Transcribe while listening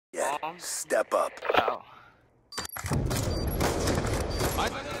Step up. Wow.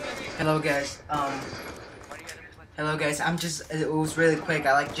 Hello guys. Hello guys. It was really quick.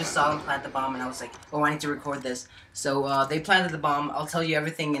 I just saw them plant the bomb, and I was like, oh, I need to record this. So they planted the bomb. I'll tell you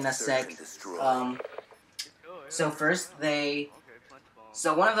everything in a sec. So first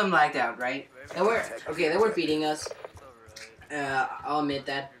so one of them lagged out, right? They were beating us. I'll admit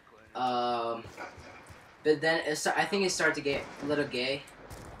that. But then I think it started to get a little gay,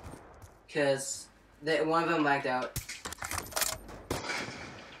 cause one of them lagged out.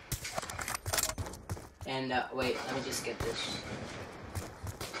 And wait, let me just get this.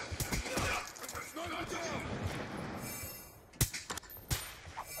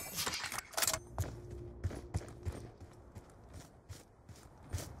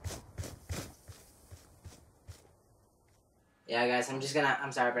 Yeah, guys, I'm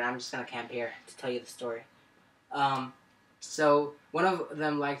sorry, but I'm just gonna camp here to tell you the story. So one of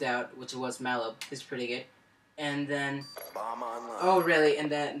them lagged out, which was Malib. He's pretty good. And then, Bomb online. oh really? And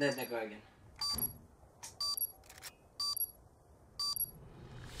then they go again.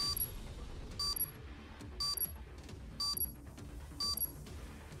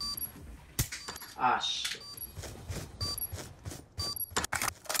 Ah, shit.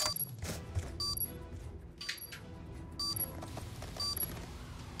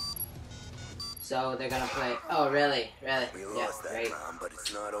 So they're gonna play. Oh, really? Really? We Yeah, lost that great. round, but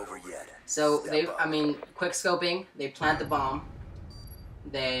it's not over yet. So Step up. quick scoping. They plant the bomb.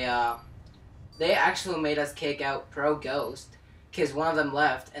 They actually made us kick out Pro Ghost, cause one of them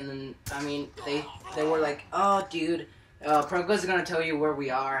left, and then they were like, oh, dude. Pro Ghost is gonna tell you where we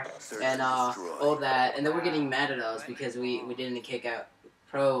are, and all that, and then we're getting mad at us because we didn't kick out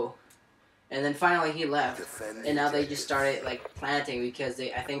Pro, and then finally he left, and now they just started like planting because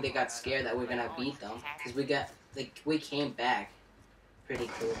I think they got scared that we're gonna beat them because we came back, pretty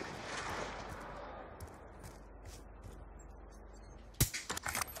cool.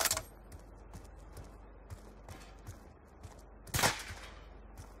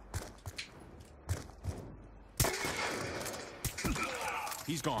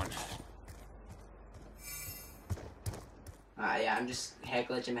 He's gone. Yeah, I'm just hair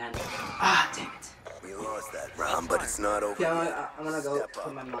glitching, man. Ah, damn it. We lost that round, but it's not over Yeah, yet. I'm gonna go Step put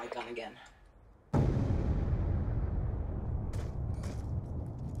up. my mic on again.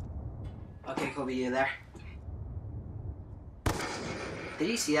 Okay, Kobe, you there? Did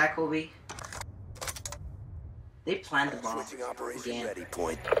you see that, Kobe? They planted the bomb Switching operation again. ready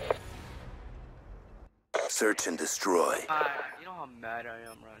point. Search and destroy. You know how mad I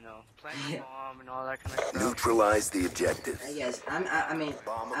am right now. Playing the bomb and all that kind of stuff. Neutralize the objective. Hey guys,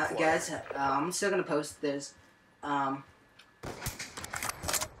 guys, I'm still gonna post this. But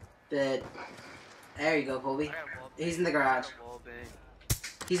there you go, Colby. He's in the garage.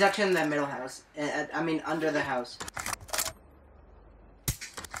 He's actually in that middle house. Under the house.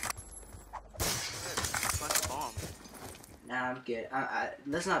 Plant the bomb. Nah, I'm good.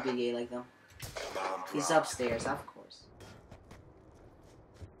 Let's not be gay like them. Bomb He's dropped. upstairs, of course.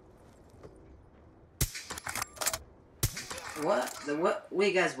 What?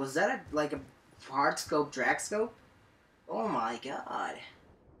 Wait, guys, was that like a hard scope, drag scope? Oh my god.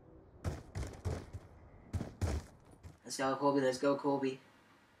 Let's go, Colby. Let's go, Colby.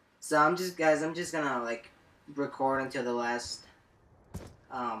 So I'm just gonna like record until the last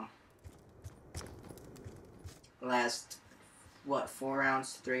 4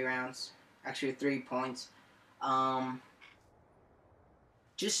 rounds, 3 rounds, actually 3 points.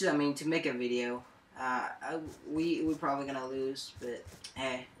 Just to make a video. We're probably gonna lose, but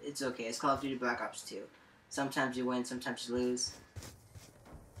hey, it's okay. It's Call of Duty Black Ops 2. Sometimes you win, sometimes you lose.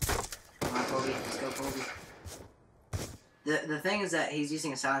 Come on, Kobe. Let's go, Kobe. The thing is that he's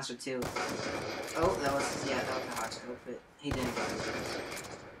using a silencer too. Oh, that was a hard scope, but he didn't get it.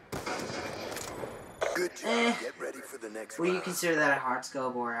 Good job. Get ready for the next Would you round. consider that a hard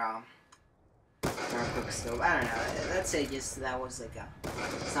scope or a quick scope? I don't know. Let's say just that was like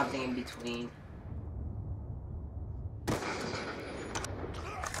something in between.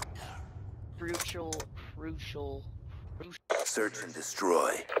 Crucial. Search and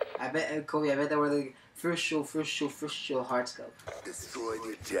destroy. I bet, Kobe, I bet that were the crucial hard scope. Destroy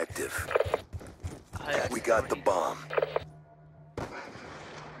the objective. I We got the bomb.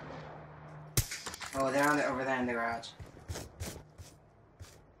 Oh, they're over there in the garage.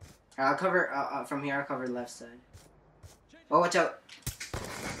 I'll cover, from here I'll cover the left side. Oh, watch out!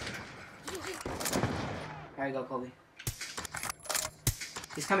 There you go, Kobe.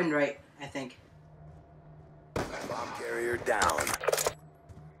 He's coming right, I think. Bomb carrier down.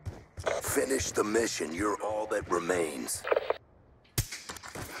 Finish the mission. You're all that remains.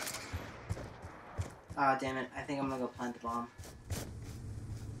 Oh, damn it. I think I'm gonna go plant the bomb.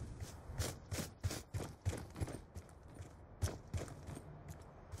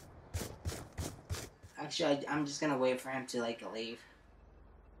 Actually, I'm just gonna wait for him to, like, leave.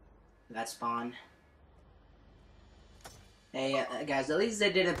 That spawn. Hey, guys, at least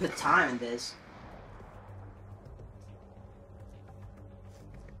they didn't put time in this.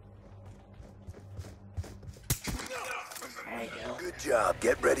 There you go. Good job.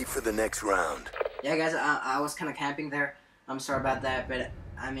 Get ready for the next round. Yeah, guys, I was kind of camping there. I'm sorry about that, but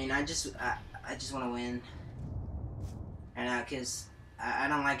I mean, I just want to win. And cause I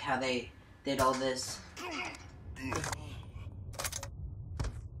don't like how they did all this.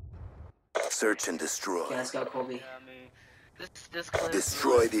 Search and destroy. Okay, let's go, Colby. Yeah, I mean, this clip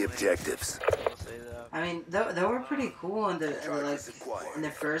Destroy the objectives. I'll say that. I mean, they were pretty cool in the Charges acquired. in the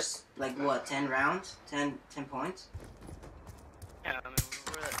first, like, what, 10 rounds, 10 points. Yeah, I mean,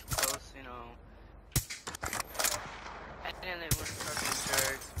 we were that close, you know. And then they went to start the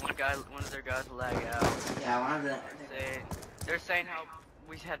jerks. One of their guys lag out. Yeah, one of the. They're saying how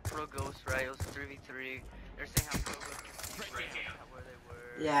we had Pro Ghost, right? It was 3v3. They're saying how Pro Ghost can see where they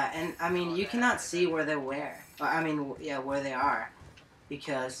were. Yeah, and I mean, you cannot see where they were. I mean, yeah, where they are,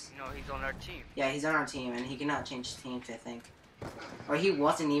 because. You know, he's on our team. Yeah, he's on our team, and he cannot change teams, I think. Or he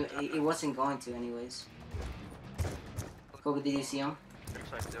wasn't even. He wasn't going to, anyways. Kobe, did you see him?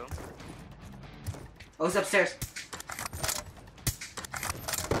 Looks like so. Oh, he's upstairs.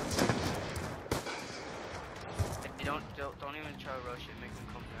 If you don't even try to rush it. Make them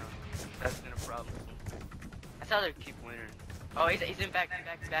come down. That's been a problem. That's how they keep winning. Oh, he's in back.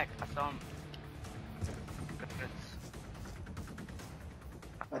 I saw him. Goodness.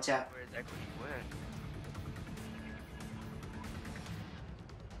 Watch out. Where exactly he went?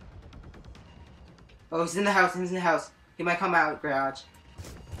 Oh, he's in the house. He's in the house. He might come out, garage.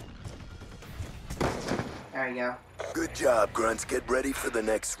 There we go. Good job, Grunts. Get ready for the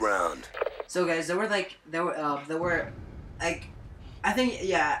next round. So, guys, there were like, I think,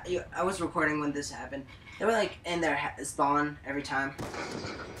 yeah, I was recording when this happened. They were like in their spawn every time,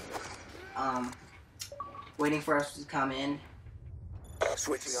 waiting for us to come in.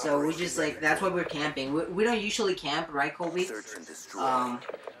 Switching So we just like, that's why we're camping. We don't usually camp, right, Colby? Search and destroy.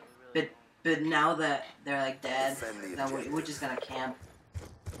 But now that they're like dead, Defend the then we're objectives. just gonna camp.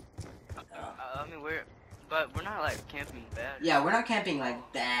 I mean, we're not like camping bad. Yeah, we're not camping like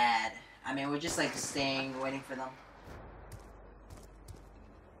bad. I mean, we're just like staying, waiting for them.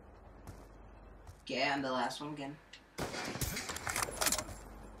 Okay, I'm the last one again.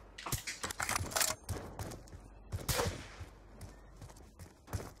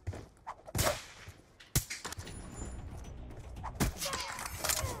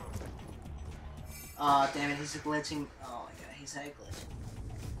 Oh, damn it, he's glitching. Oh my god, he's high glitch.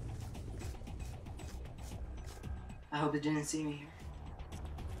 I hope it didn't see me here.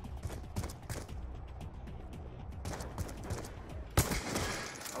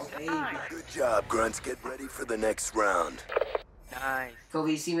 Okay. Good job, Grunts. Get ready for the next round. Nice.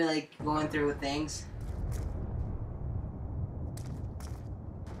 Kobe, you see me like going through with things?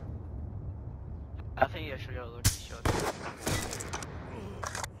 I think you should go look at the shot.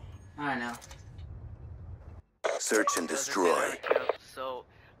 I don't know. Search and destroy. So,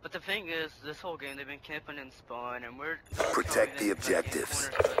 but the thing is, this whole game they've been camping in spawn, and we're Protect the objectives.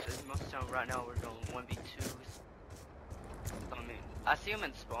 Most of the time, right now we're going 1v2s. I mean, I see him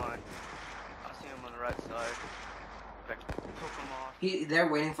in spawn. I see him on the right side. Like, poke him off. They're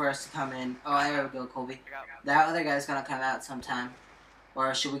waiting for us to come in. Oh, there we go, Colby. I got That other guy's gonna come out sometime.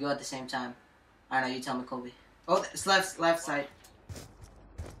 Or should we go at the same time? I don't know, you tell me, Colby. Oh, it's left side.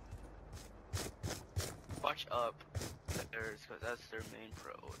 watch up theirs, because that's their main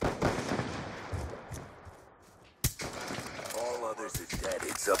pro. All others are dead.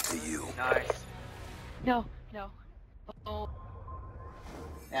 It's up to you. Nice. No. Oh,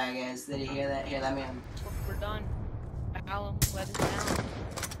 Yeah, guys, did you hear that? Here, let me we're done. Alum let us down.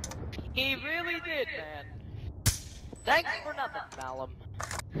 He really did, man. Thanks for nothing, Malum.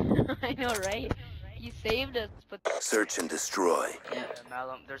 I know, right? You saved us, but Search and destroy. Yeah, Yeah,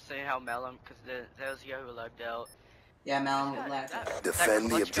 Malum. They're saying how Malum, because that was the guy who lagged out. yeah, Malum That- left. that- Defend that the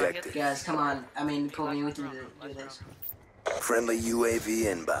clutch guy hit objective. Guys, come on. I mean, the Colby, we last can round, do last this. round. Friendly UAV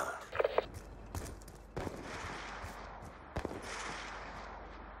inbound.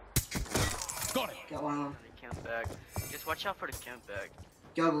 Got one of them. And the camp back. Just watch out for the camp back.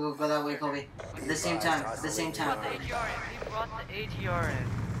 Go that way, Colby. At the same time, at the same time. The AGR in. He brought the AGR in.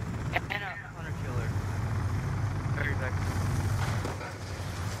 And a hunter killer. Very back.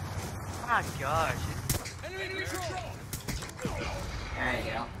 My gosh. There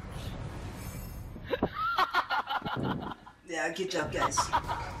you go. Yeah, good job, guys.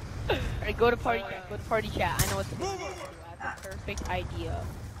 Alright, go to party chat. Go to party chat. I know what to do. I have the perfect idea.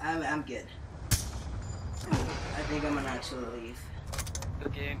 I'm good. I think I'm gonna actually leave.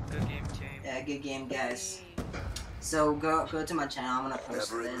 Good game, team. Yeah, good game, guys. So go to my channel. I'm gonna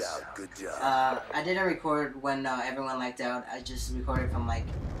post Never in this. doubt. Good job. I didn't record when everyone liked out. I just recorded from like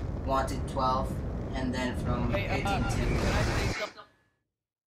 1 to 12, and then from 18 Can to. I say something?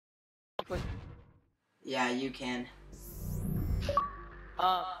 Yeah, you can.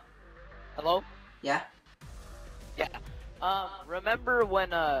 Hello? Yeah. Yeah. Remember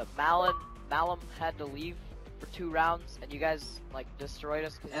when Malum had to leave for 2 rounds and you guys like destroyed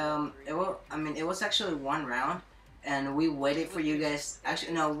us? It was actually 1 round, and we waited for you guys.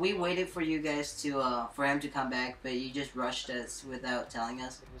 Actually, no, we waited for you guys to for him to come back, but you just rushed us without telling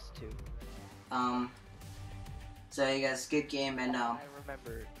us. It was 2. So you guys, good game, and I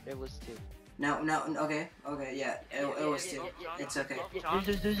remember it was 2. No, okay, yeah, it was 2. It's okay.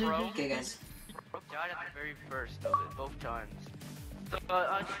 Okay, guys. Died at the very first of it, both times. So,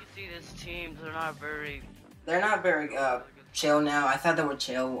 as you can see, this team, they're not very chill now. I thought they were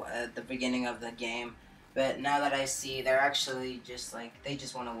chill at the beginning of the game, but now that I see, they're actually just like they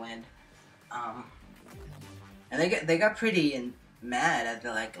just want to win. And they got pretty mad at the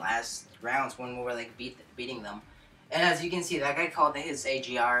like last rounds when we were like beating them. And as you can see, that guy called his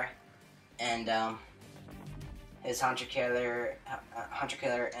AGR and his hunter killer,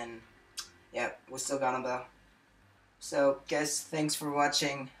 and yeah, we still got him though. So guys, thanks for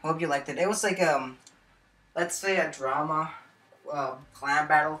watching. Hope you liked it. It was like let's say a drama clan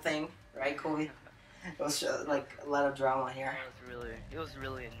battle thing, right, Colby? It was like a lot of drama here. It was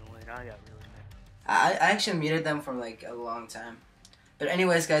really annoying. I got really mad. I actually muted them for like a long time. But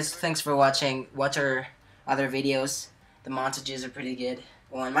anyways, guys, thanks for watching. Watch our other videos. The montages are pretty good.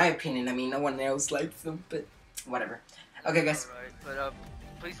 Well, in my opinion, I mean, no one else likes them, but whatever. Okay, guys. Alright, but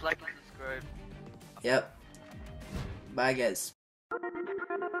please like and subscribe. Yep. Bye, guys.